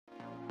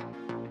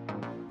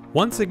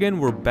Once again,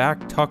 we're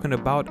back talking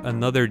about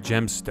another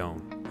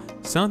gemstone,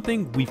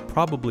 something we've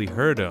probably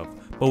heard of,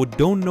 but we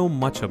don't know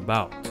much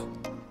about.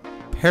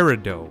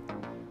 Peridot,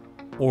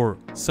 or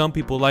some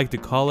people like to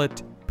call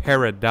it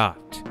peridot.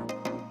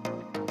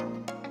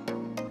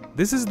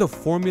 This is the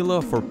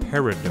formula for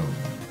peridot,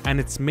 and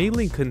it's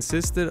mainly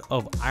consisted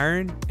of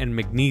iron and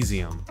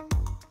magnesium.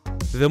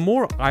 The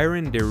more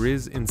iron there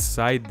is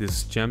inside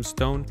this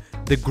gemstone,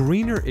 the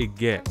greener it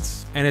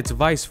gets, and it's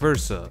vice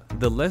versa.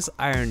 The less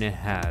iron it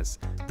has,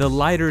 the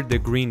lighter the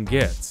green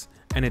gets,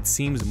 and it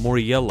seems more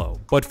yellow.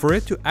 But for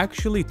it to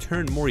actually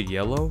turn more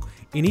yellow,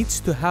 it needs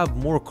to have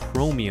more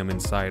chromium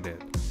inside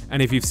it.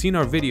 And if you've seen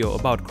our video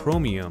about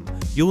chromium,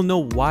 you'll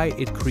know why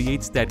it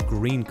creates that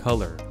green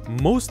color.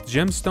 Most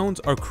gemstones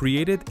are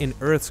created in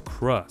Earth's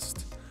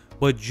crust,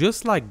 but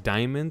just like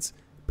diamonds,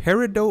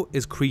 peridot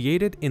is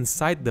created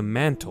inside the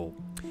mantle,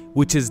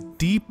 which is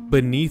deep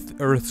beneath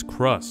Earth's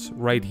crust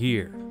right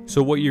here.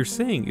 So what you're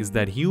saying is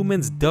that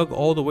humans dug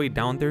all the way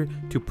down there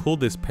to pull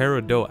this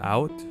peridot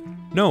out?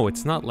 No,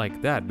 it's not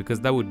like that, because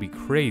that would be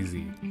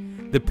crazy.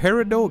 The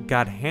peridot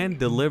got hand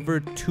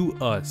delivered to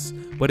us,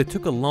 but it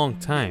took a long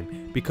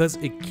time because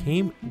it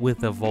came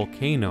with a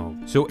volcano.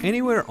 So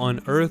anywhere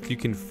on Earth you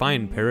can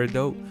find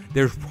peridot,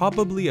 there's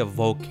probably a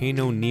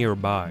volcano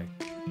nearby.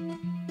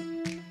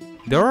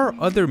 There are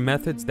other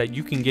methods that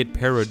you can get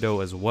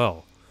peridot as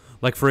well.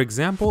 Like for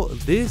example,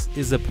 this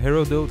is a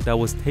peridot that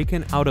was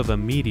taken out of a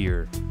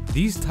meteor.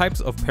 These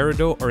types of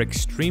peridot are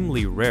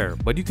extremely rare,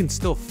 but you can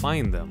still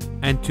find them.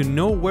 And to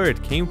know where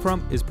it came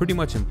from is pretty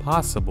much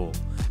impossible,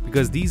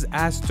 because these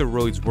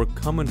asteroids were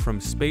coming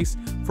from space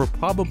for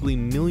probably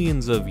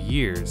millions of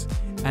years,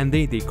 and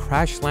they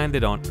crash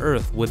landed on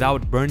Earth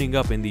without burning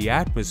up in the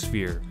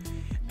atmosphere.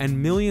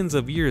 And millions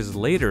of years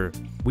later,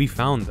 we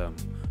found them.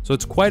 So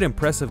it's quite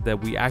impressive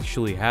that we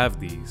actually have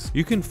these.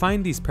 You can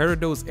find these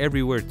peridots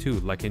everywhere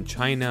too, like in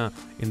China,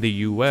 in the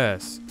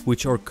US,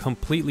 which are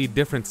completely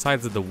different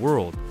sides of the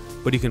world,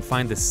 but you can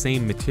find the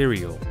same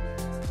material.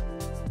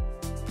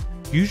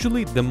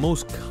 Usually the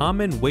most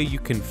common way you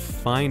can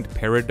find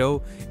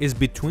peridot is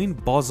between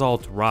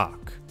basalt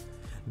rock.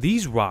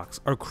 These rocks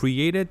are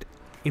created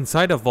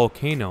inside a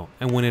volcano,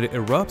 and when it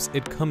erupts,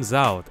 it comes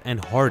out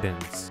and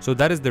hardens. So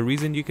that is the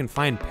reason you can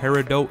find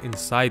peridot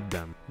inside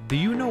them. Do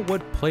you know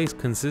what place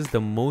consists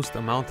the most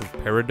amount of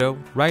peridot?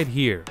 Right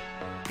here.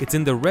 It's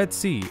in the Red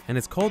Sea, and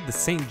it's called the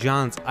St.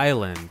 John's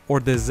Island, or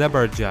the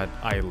Zebarjad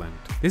Island.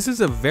 This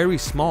is a very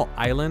small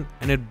island,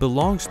 and it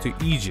belongs to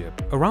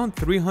Egypt. Around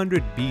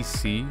 300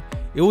 BC,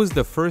 it was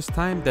the first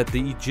time that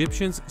the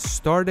Egyptians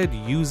started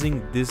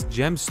using this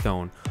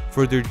gemstone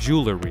for their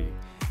jewelry,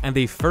 and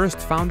they first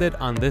found it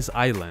on this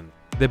island.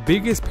 The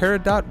biggest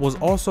peridot was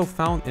also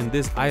found in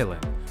this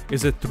island.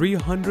 It's a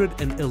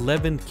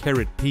 311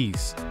 carat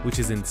piece, which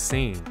is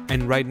insane.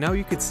 And right now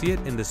you could see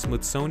it in the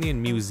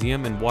Smithsonian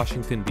Museum in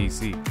Washington,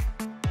 D.C.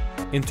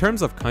 In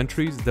terms of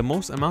countries, the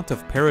most amount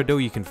of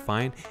peridot you can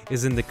find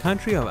is in the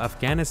country of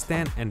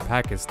Afghanistan and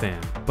Pakistan.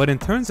 But in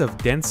terms of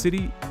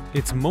density,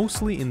 it's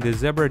mostly in the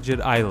Zebarjad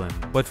Island.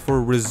 But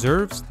for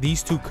reserves,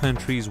 these two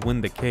countries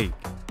win the cake.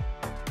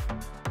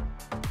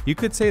 You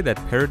could say that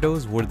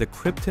peridots were the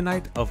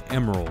kryptonite of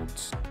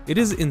emeralds. It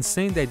is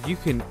insane that you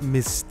can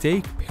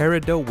mistake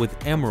peridot with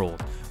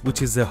emerald,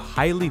 which is a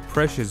highly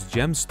precious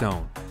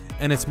gemstone,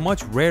 and it's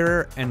much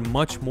rarer and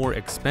much more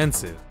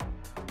expensive.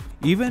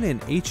 Even in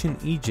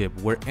ancient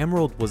Egypt, where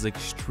emerald was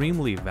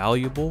extremely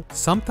valuable,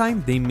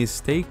 sometimes they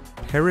mistake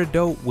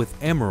peridot with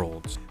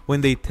emeralds.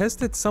 When they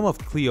tested some of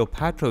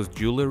Cleopatra's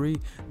jewelry,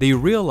 they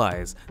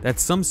realized that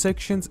some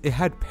sections it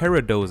had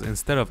peridots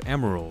instead of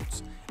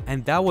emeralds,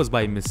 and that was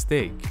by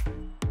mistake.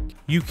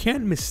 You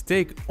can't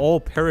mistake all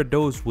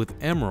peridots with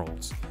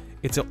emeralds.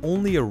 It's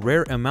only a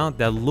rare amount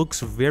that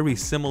looks very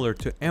similar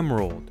to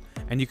emerald,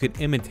 and you could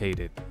imitate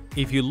it.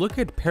 If you look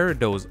at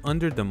peridots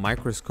under the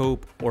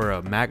microscope or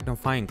a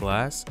magnifying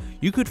glass,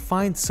 you could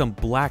find some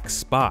black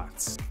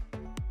spots.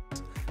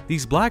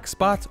 These black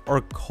spots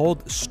are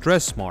called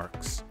stress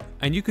marks,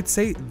 and you could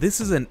say this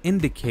is an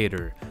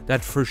indicator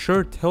that for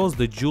sure tells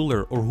the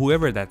jeweler or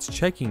whoever that's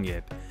checking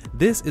it,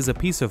 this is a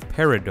piece of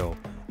peridot,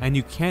 and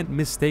you can't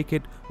mistake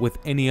it with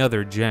any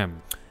other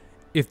gem.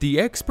 If the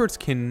experts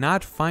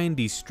cannot find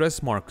these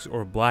stress marks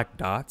or black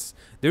dots,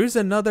 there is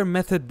another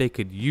method they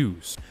could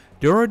use.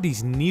 There are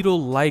these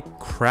needle-like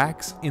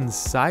cracks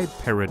inside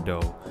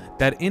peridot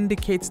that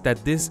indicates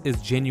that this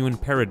is genuine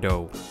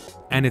peridot,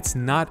 and it's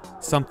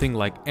not something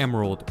like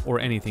emerald or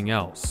anything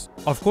else.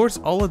 Of course,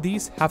 all of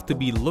these have to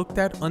be looked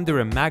at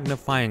under a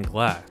magnifying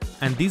glass,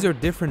 and these are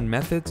different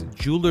methods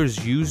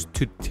jewelers use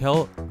to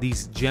tell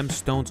these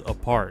gemstones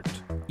apart.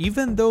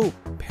 Even though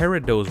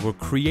peridots were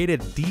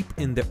created deep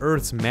in the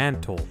Earth's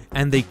mantle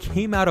and they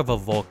came out of a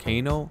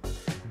volcano,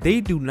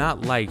 they do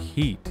not like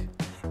heat.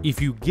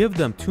 If you give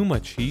them too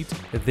much heat,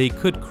 they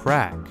could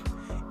crack.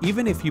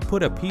 Even if you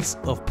put a piece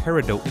of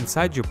peridot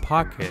inside your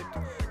pocket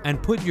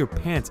and put your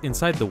pants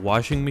inside the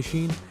washing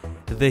machine,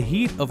 the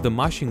heat of the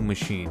washing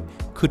machine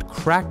could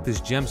crack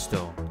this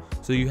gemstone,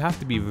 so you have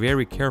to be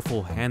very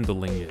careful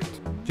handling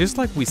it. Just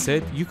like we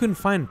said, you can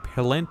find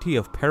plenty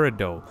of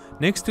peridot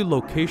next to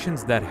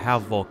locations that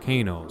have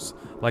volcanoes,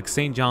 like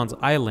St. John's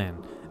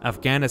Island,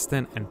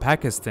 Afghanistan, and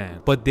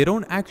Pakistan, but they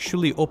don't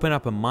actually open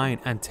up a mine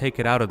and take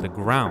it out of the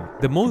ground.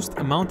 The most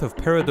amount of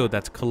peridot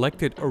that's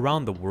collected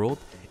around the world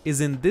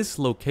is in this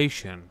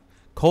location,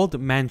 called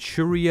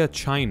Manchuria,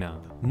 China.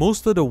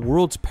 Most of the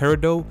world's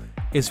peridot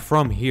is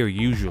from here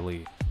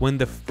usually. When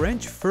the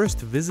French first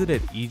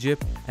visited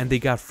Egypt and they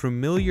got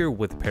familiar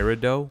with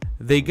peridot,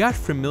 they got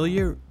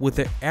familiar with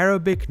the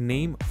Arabic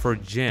name for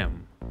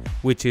gem,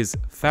 which is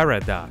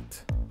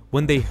Peridots.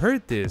 When they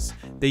heard this,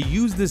 they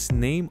used this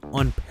name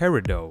on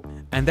peridot,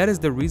 and that is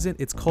the reason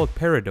it's called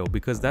peridot,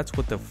 because that's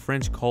what the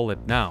French call it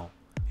now.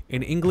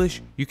 In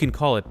English, you can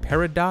call it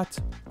peridot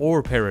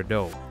or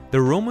peridot.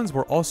 The Romans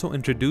were also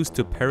introduced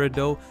to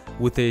peridot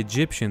with the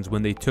Egyptians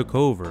when they took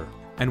over,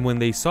 and when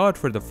they saw it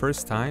for the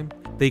first time,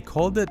 they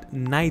called it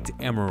night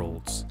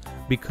emeralds,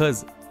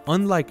 because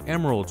unlike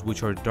emeralds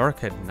which are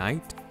dark at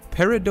night,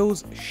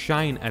 peridots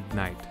shine at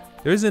night.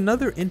 There is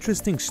another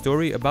interesting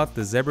story about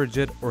the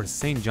Zeberjit or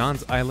St.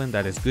 John's Island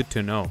that is good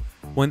to know.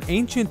 When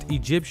ancient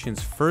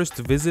Egyptians first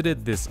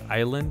visited this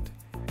island,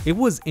 it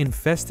was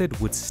infested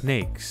with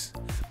snakes.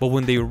 But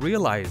when they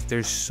realized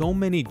there's so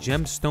many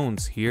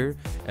gemstones here,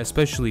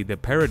 especially the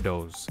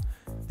peridots,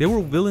 they were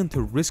willing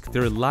to risk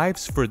their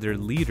lives for their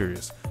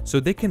leaders so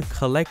they can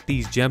collect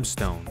these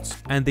gemstones.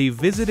 And they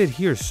visited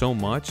here so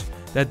much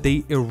that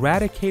they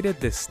eradicated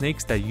the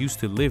snakes that used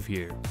to live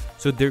here.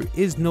 So there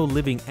is no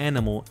living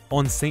animal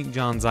on St.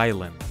 John's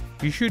Island.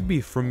 You should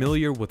be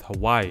familiar with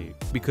Hawaii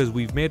because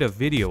we've made a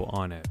video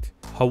on it.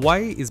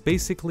 Hawaii is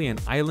basically an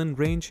island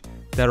range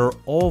that are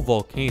all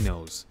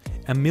volcanoes.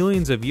 And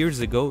millions of years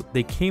ago,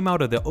 they came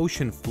out of the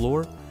ocean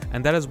floor,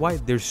 and that is why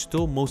they're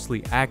still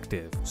mostly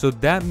active. So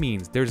that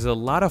means there's a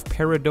lot of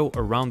peridot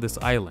around this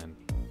island.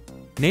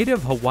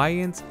 Native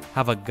Hawaiians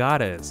have a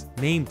goddess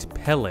named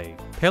Pele.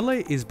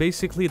 Pele is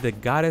basically the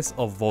goddess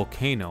of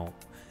volcano,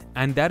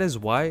 and that is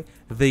why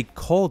they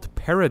called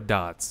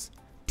peridots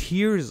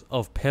tears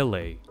of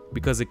Pele,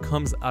 because it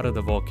comes out of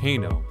the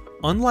volcano.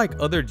 Unlike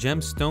other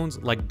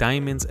gemstones like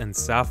diamonds and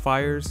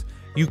sapphires,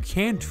 you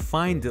can't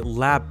find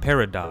lab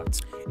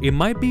peridots. It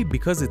might be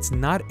because it's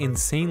not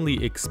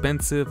insanely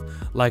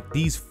expensive like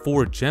these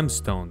 4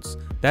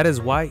 gemstones. That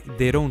is why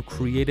they don't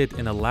create it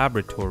in a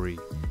laboratory,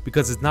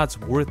 because it's not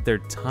worth their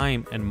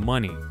time and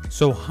money.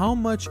 So how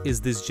much is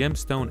this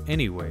gemstone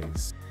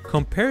anyways?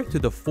 Compared to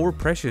the 4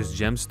 precious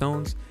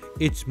gemstones,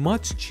 it's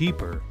much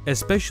cheaper,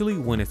 especially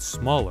when it's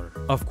smaller.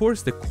 Of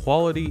course, the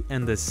quality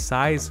and the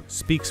size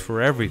speaks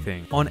for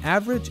everything. On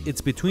average,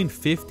 it's between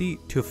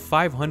 $50 to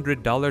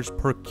 $500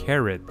 per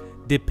carat,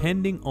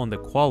 depending on the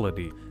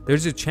quality.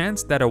 There's a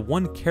chance that a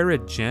 1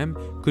 carat gem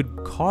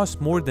could cost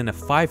more than a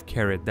 5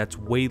 carat that's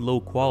way low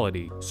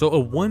quality. So a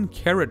 1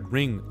 carat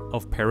ring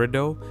of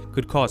peridot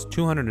could cost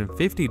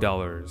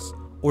 $250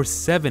 or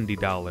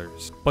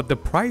 $70. But the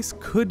price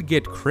could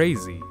get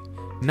crazy.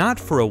 Not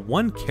for a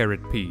 1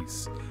 carat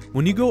piece.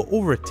 When you go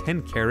over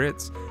 10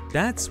 carats,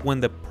 that's when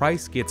the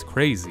price gets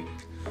crazy.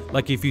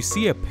 Like if you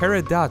see a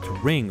peridot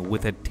ring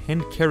with a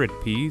 10 carat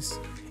piece,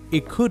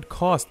 it could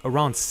cost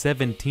around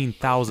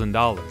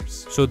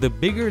 $17,000. So the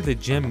bigger the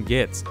gem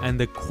gets and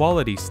the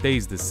quality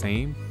stays the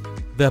same,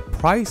 the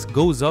price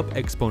goes up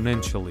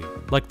exponentially.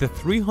 Like the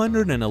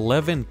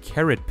 311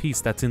 carat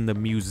piece that's in the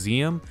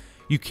museum,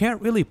 you can't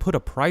really put a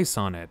price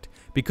on it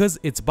because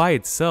it's by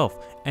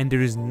itself and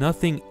there is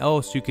nothing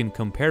else you can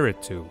compare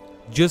it to.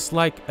 Just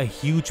like a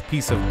huge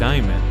piece of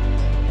diamond.